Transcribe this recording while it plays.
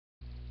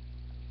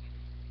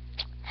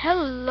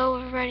Hello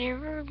everybody,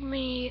 we're going to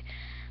be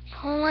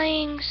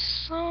playing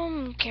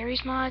some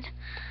Gary's mod.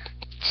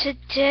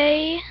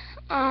 Today,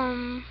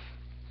 sorry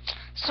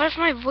if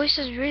my voice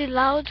is really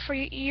loud for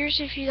your ears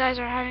if you guys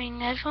are having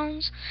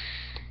headphones.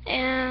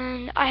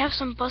 And I have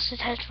some busted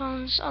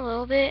headphones a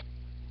little bit.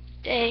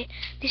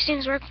 These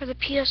things work for the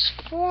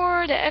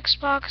PS4, the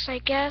Xbox, I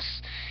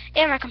guess,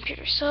 and my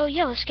computer. So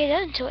yeah, let's get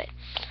into it.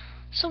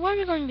 So what are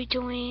we going to be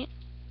doing?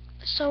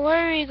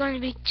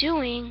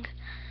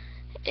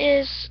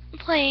 Is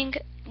playing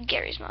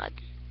Gary's mod.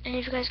 And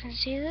if you guys can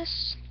see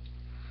this,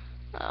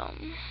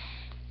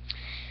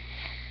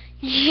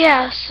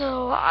 yeah,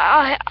 so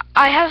I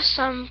have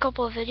some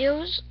couple of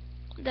videos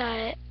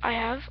that I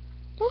have.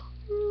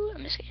 Woohoo,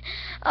 I'm just kidding.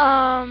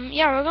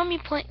 Yeah, we're gonna be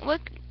playing.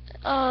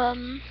 I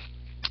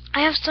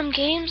have some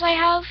games. I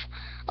have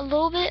a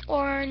little bit,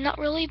 or not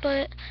really,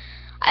 but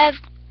I have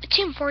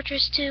Team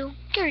Fortress 2,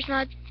 Gary's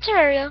mod,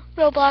 Terraria,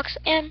 Roblox,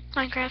 and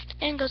Minecraft,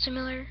 and Goat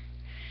Simulator,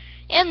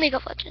 and League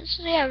of Legends.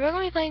 So yeah, we're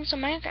going to be playing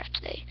some Minecraft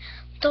today.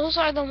 Those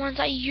are the ones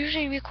I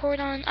usually record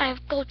on. I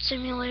have Goat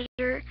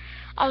Simulator.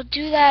 I'll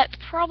do that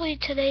probably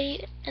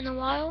today in a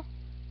while.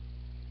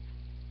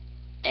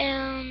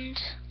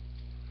 And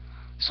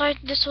sorry,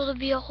 this will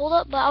be a hold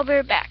up, but I'll be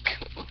right back.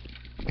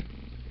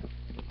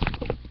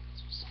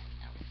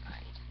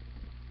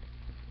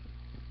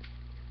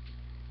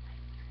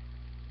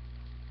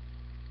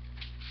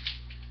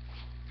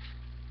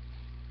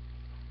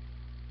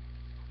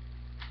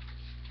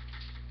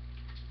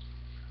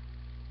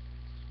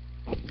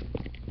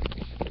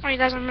 Alright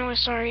guys, I'm really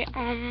sorry.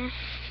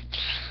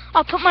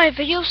 I'll put my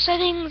video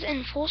settings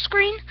in full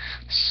screen.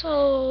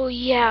 So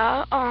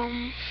yeah,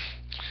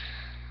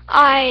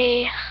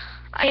 I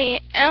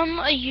am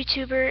a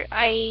YouTuber.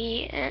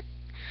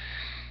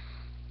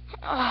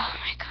 Oh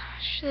my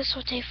gosh, this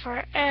will take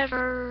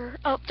forever.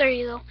 Oh, there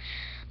you go.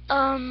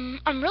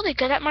 I'm really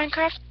good at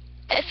Minecraft.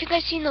 If you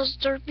guys seen those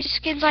derpy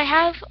skins I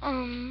have,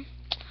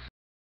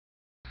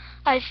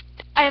 I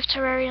have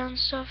Terraria and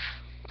stuff.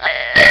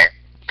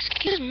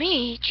 Excuse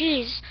me,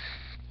 jeez.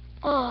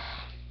 Oh.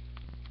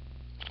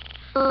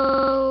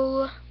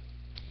 Oh.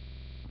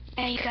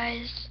 Yeah, you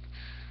guys.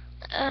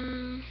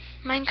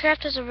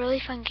 Minecraft is a really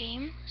fun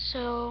game,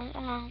 so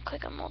I'm gonna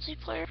click on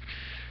multiplayer.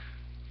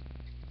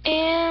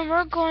 And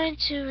we're going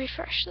to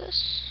refresh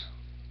this.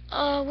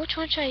 Which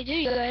one should I do,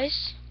 you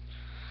guys?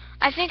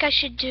 I think I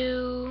should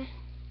do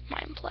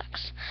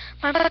Mineplex.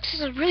 Mineplex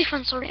is a really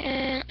fun story,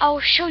 and I'll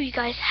show you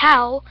guys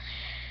how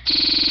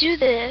to do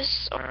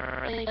this.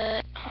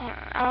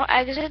 I'll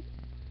exit.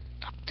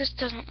 This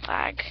doesn't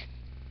lag.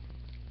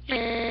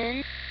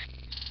 And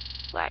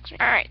lags me.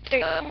 Alright, there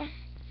you go.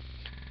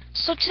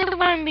 So today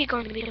what I'm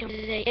going to be doing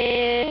today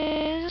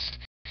is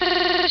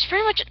it's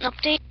pretty much an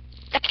update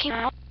that came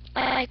out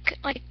like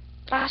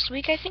last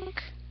week, I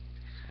think.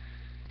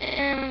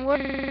 And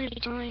what I'm going to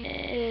be doing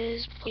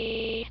is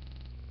play.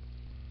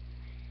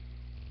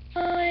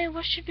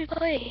 What should we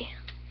play?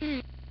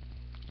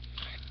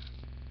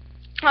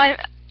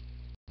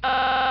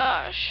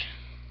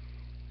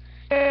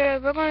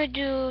 We're going to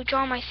do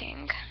Draw My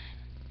Thing.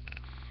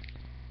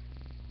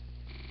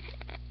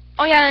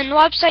 Oh yeah, and the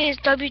website is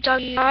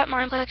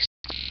www.mineplex.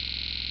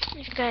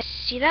 If you guys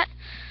see that.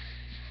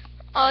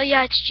 Oh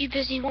yeah, it's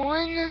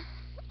GBusy1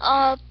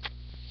 up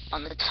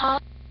on the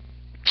top.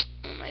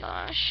 Oh my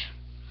gosh.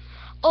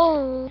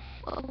 Oh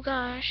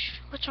gosh.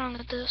 What's wrong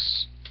with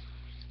this?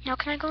 Now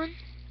can I go in?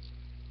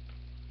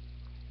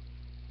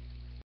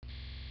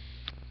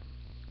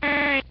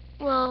 Alright,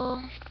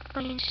 well,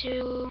 I'm going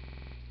to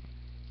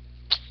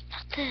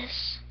not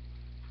this.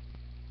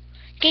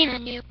 Game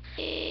menu.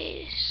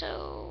 Okay,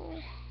 so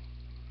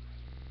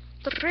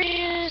the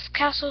bridges,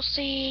 Castle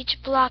Siege,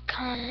 Block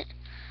Hunt,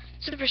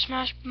 Super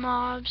Smash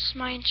Mobs,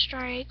 Mind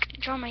Strike,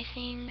 Draw My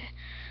Thing,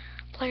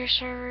 Player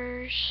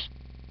Servers,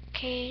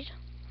 Arcade,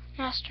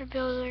 Master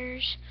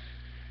Builders,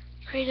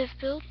 Creative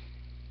Build.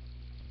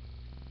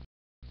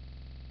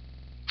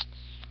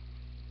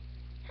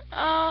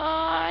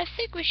 I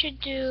think we should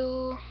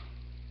do.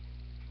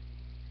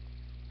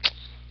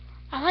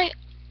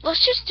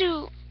 Let's just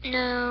do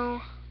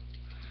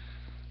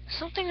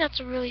something that's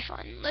really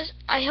fun.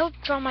 I hope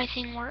Draw My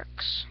Thing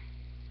works.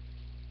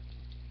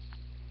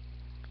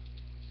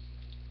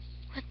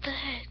 What the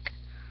heck?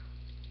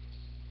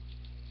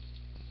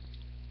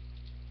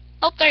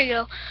 Oh, there you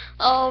go.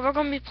 Oh, we're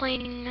gonna be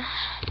playing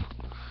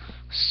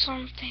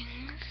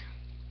something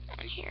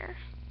on here.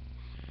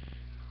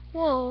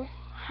 Whoa,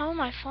 how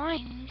am I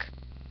flying?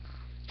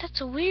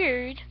 That's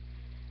weird.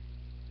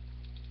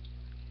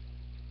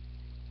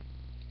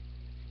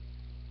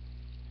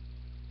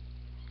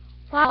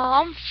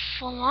 Wow, I'm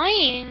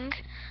flying.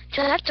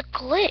 Dude, that's a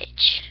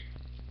glitch.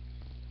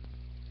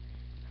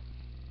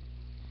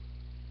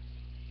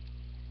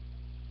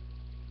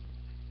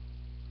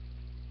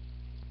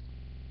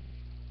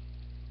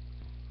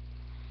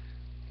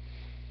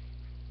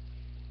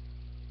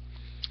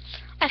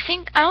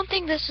 I don't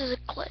think this is a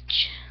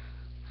glitch.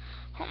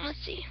 Hold on,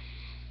 let's see.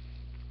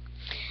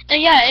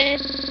 And yeah, it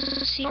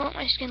is. See what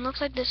my skin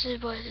looks like? This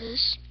is what it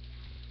is.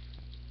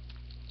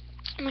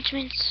 which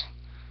means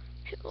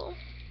people.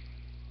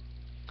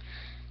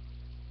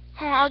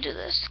 Oh, I'll do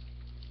this.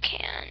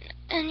 Can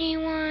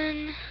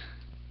anyone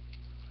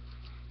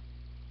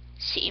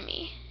see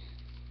me?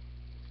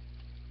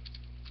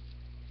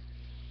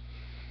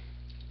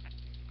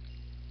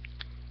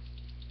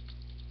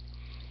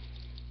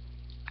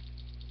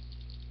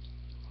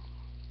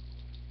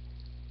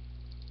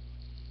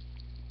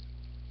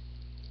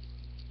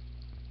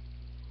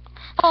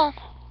 Oh,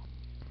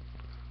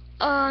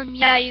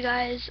 yeah, you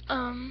guys, we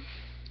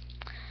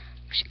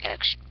should get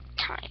extra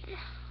time.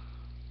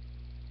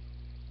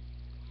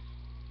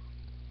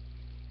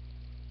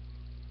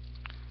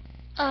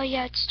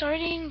 Yeah, it's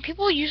starting.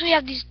 People usually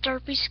have these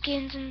derpy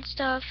skins and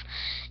stuff.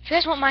 If you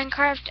guys want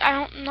Minecraft,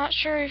 I'm not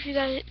sure if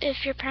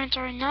your parents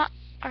are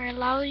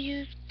allowed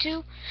you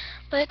to,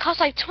 but it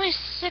costs like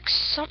 $26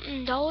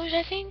 something,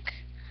 I think.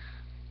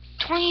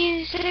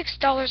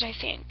 $26, I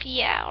think.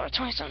 Yeah, or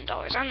 $20 something.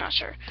 I'm not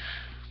sure.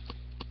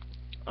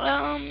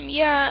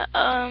 Yeah.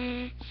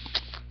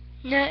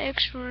 Net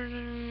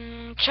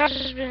expert chat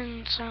has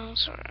been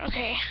silenced.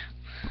 Okay.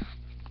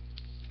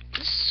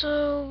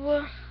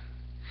 So.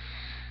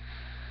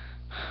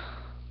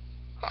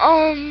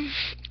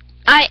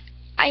 I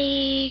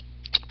I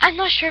I'm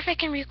not sure if I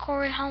can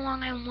record how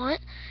long I want,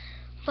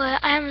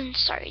 but I haven't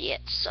started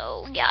yet.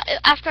 So yeah,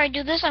 after I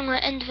do this, I'm gonna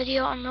end the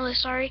video. I'm really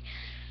sorry.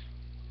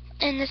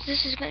 And this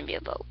is gonna be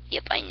a boat.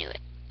 Yep, I knew it.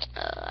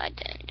 I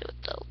didn't do it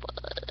though, but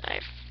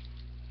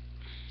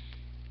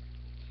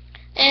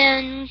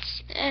and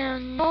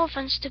no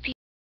offense to people,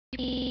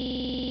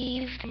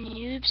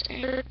 noobs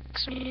and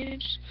some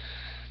noobs.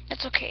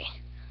 That's okay.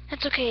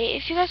 That's okay.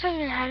 If you guys have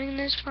been having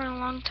this for a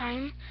long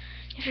time,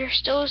 if you're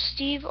still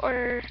Steve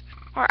or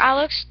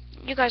Alex,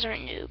 you guys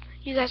aren't a noob.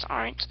 You guys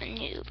aren't a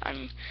noob.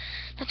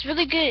 That's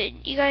really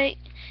good. You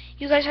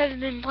guys have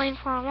been playing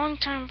for a long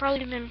time,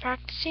 probably been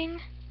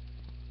practicing.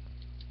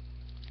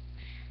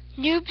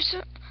 Noobs,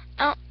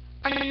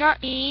 I'm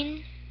not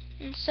mean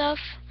and stuff.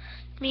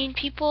 Mean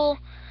people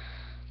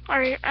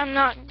I'm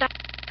not that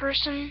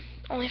person,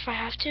 only if I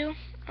have to.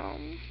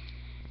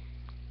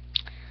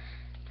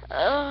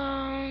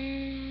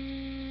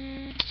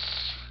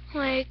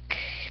 Like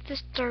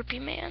this derpy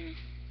man.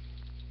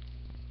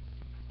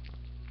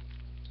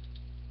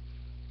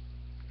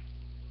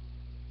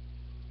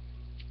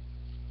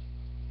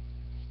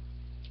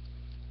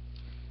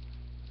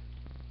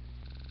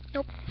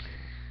 Nope.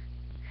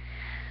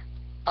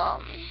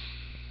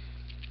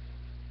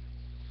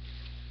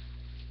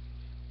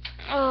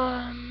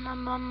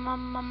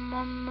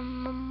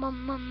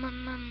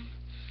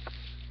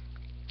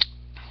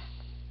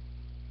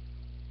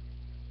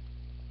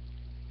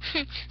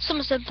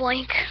 Someone said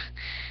blank.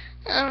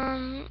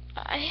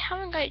 I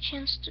haven't got a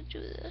chance to do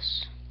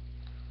this.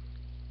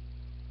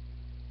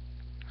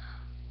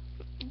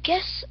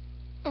 Guess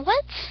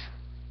what?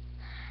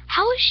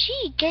 How is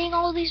she getting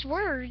all these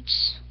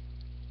words?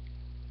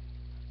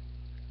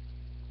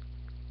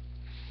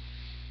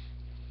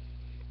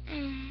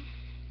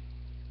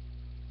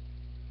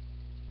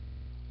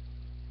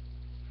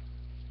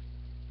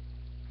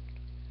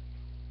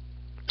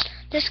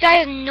 This guy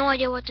has no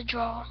idea what to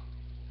draw.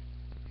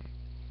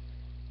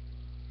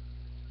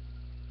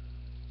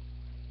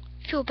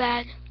 Feel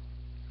bad.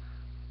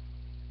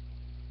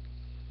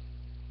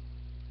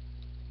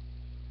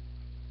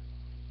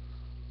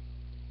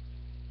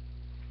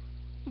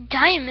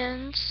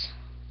 Diamonds?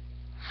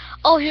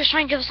 Oh, he was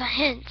trying to give us a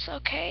hint.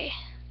 Okay.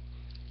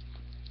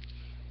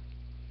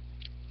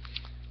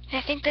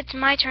 I think that's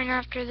my turn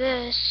after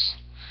this.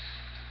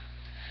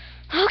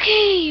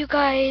 Okay, you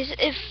guys.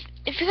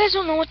 If you guys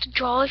don't know what to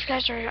draw, if you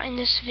guys are in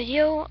this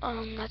video,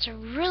 that's a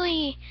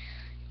really.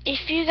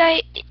 If you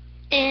guys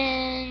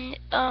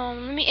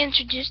let me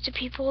introduce the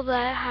people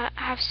that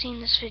have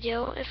seen this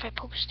video. If I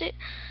post it,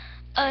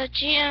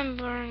 GM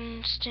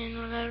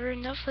Bernstein, whatever.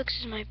 Netflix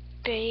is my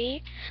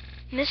bae.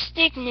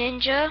 Mystic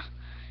Ninja,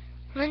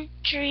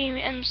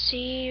 Lintry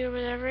MC or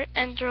whatever,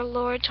 Ender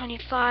Lord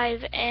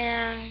 25,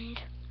 and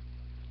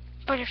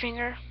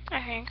Butterfinger,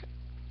 I think.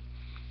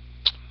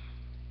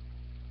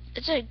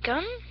 Is it a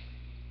gun?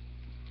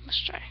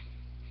 Let's try.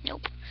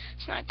 Nope,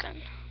 it's not a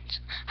gun.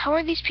 How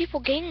are these people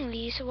getting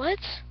these? What?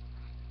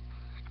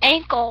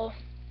 Ankle.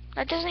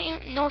 That doesn't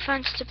even, no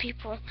offense to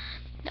people.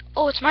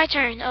 Oh, it's my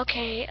turn.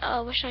 Okay,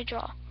 what should I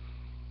draw?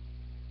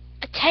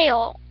 A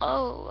tail.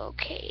 Oh,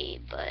 okay,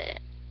 but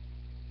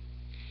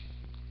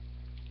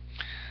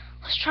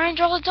let's try and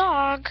draw a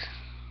dog.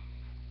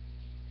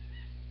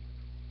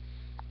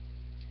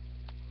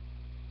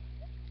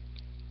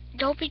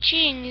 Don't be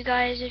cheating, you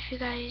guys, if you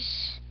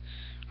guys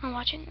are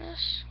watching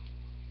this.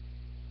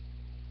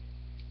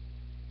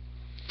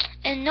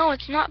 And no,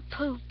 it's not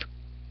poop.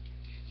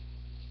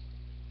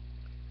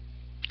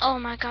 Oh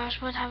my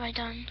gosh, what have I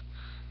done?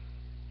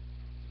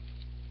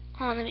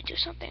 Hold on, let me do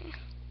something.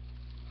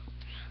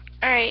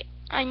 Alright,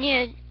 I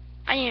need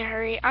to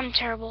hurry. I'm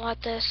terrible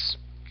at this.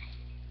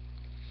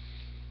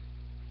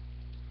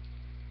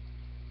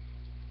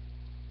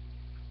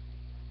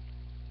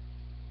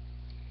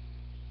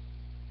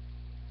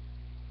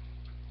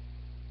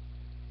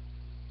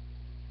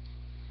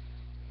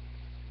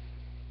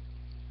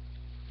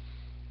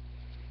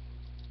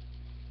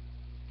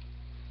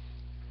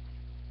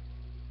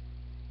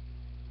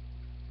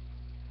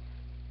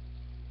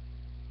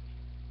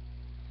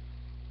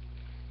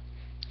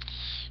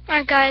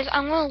 Alright guys,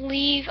 I'm gonna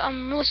leave.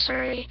 I'm really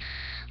sorry.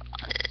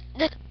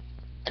 The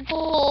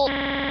people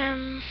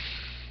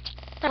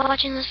that are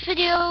watching this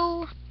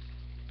video,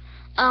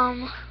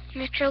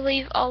 make sure to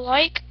leave a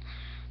like,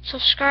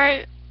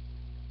 subscribe,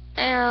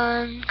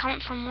 and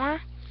comment for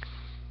more.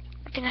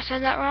 I think I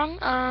said that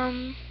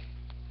wrong.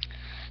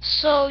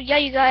 So yeah,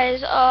 you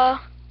guys,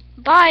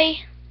 bye.